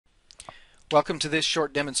Welcome to this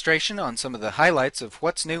short demonstration on some of the highlights of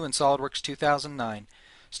what's new in SolidWorks 2009,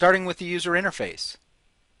 starting with the user interface.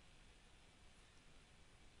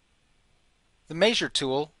 The Measure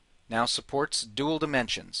tool now supports dual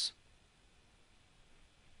dimensions.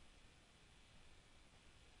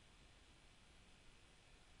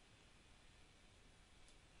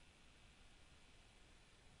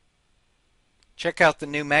 Check out the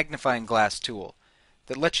new magnifying glass tool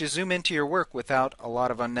that lets you zoom into your work without a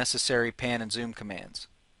lot of unnecessary pan and zoom commands.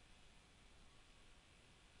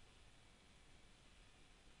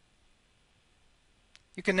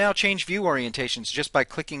 You can now change view orientations just by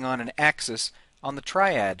clicking on an axis on the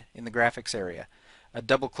triad in the graphics area. A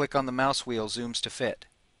double click on the mouse wheel zooms to fit.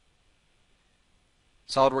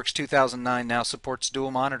 SolidWorks 2009 now supports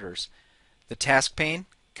dual monitors. The task pane,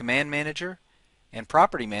 command manager, and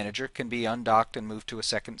property manager can be undocked and moved to a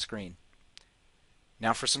second screen.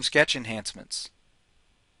 Now for some sketch enhancements.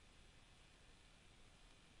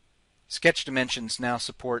 Sketch dimensions now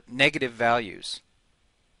support negative values.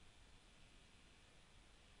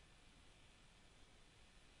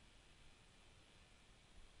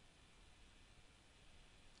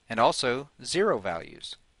 And also zero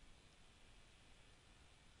values.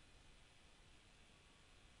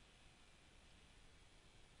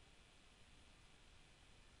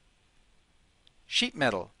 Sheet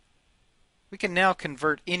metal. We can now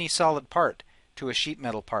convert any solid part to a sheet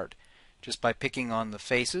metal part just by picking on the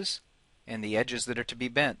faces and the edges that are to be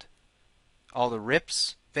bent. All the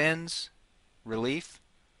rips, bends, relief,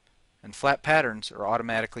 and flat patterns are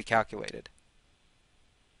automatically calculated.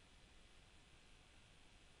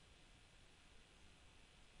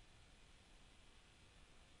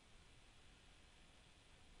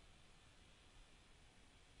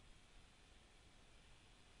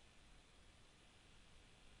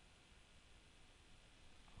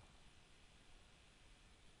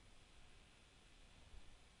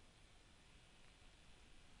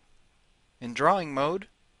 In drawing mode,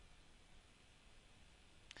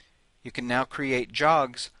 you can now create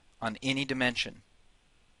jogs on any dimension.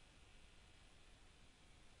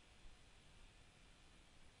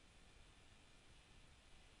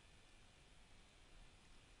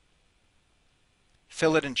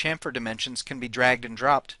 Fillet and chamfer dimensions can be dragged and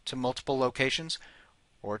dropped to multiple locations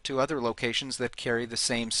or to other locations that carry the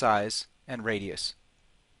same size and radius.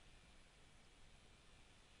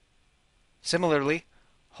 Similarly,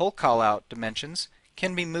 hole callout dimensions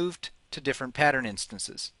can be moved to different pattern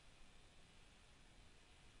instances.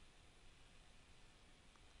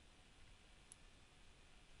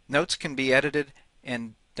 Notes can be edited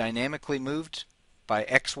and dynamically moved by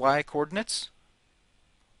XY coordinates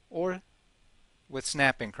or with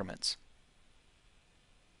snap increments.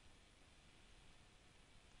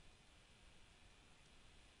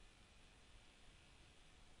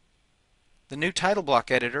 The new title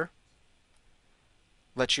block editor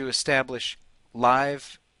lets you establish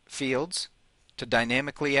live fields to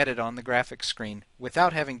dynamically edit on the graphics screen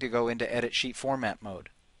without having to go into edit sheet format mode.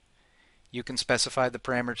 You can specify the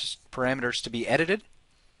parameters to be edited.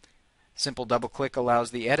 Simple double click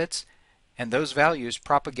allows the edits, and those values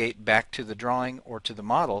propagate back to the drawing or to the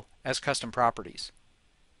model as custom properties.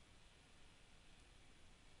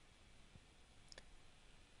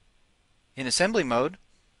 In assembly mode,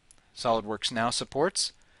 SolidWorks now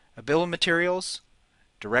supports a bill of materials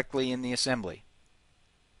directly in the assembly.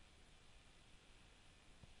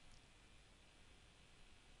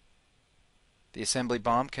 The assembly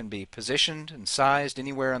BOM can be positioned and sized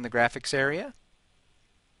anywhere on the graphics area,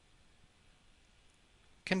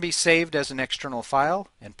 can be saved as an external file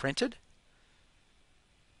and printed,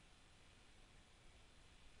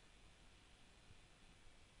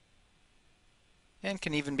 and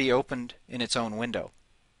can even be opened in its own window.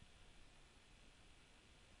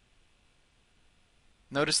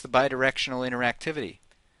 Notice the bidirectional interactivity.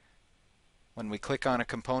 When we click on a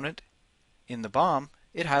component in the BOM,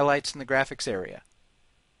 it highlights in the graphics area.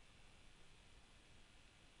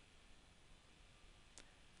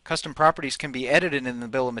 Custom properties can be edited in the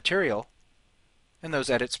bill of material, and those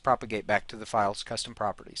edits propagate back to the file's custom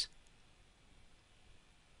properties.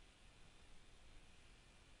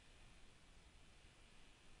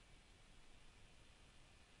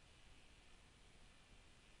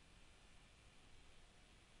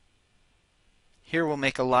 Here we'll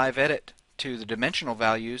make a live edit to the dimensional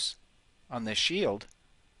values on this shield.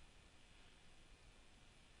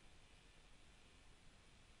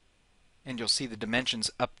 And you'll see the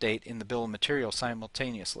dimensions update in the bill of material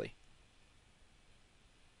simultaneously.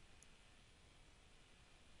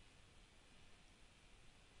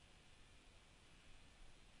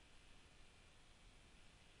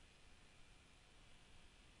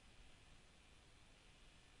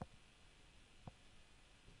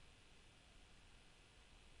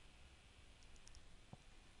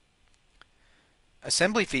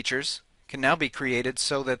 Assembly features can now be created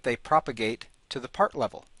so that they propagate to the part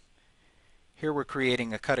level. Here we're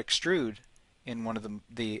creating a cut extrude in one of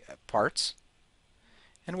the parts,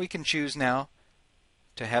 and we can choose now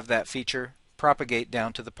to have that feature propagate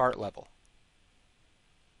down to the part level.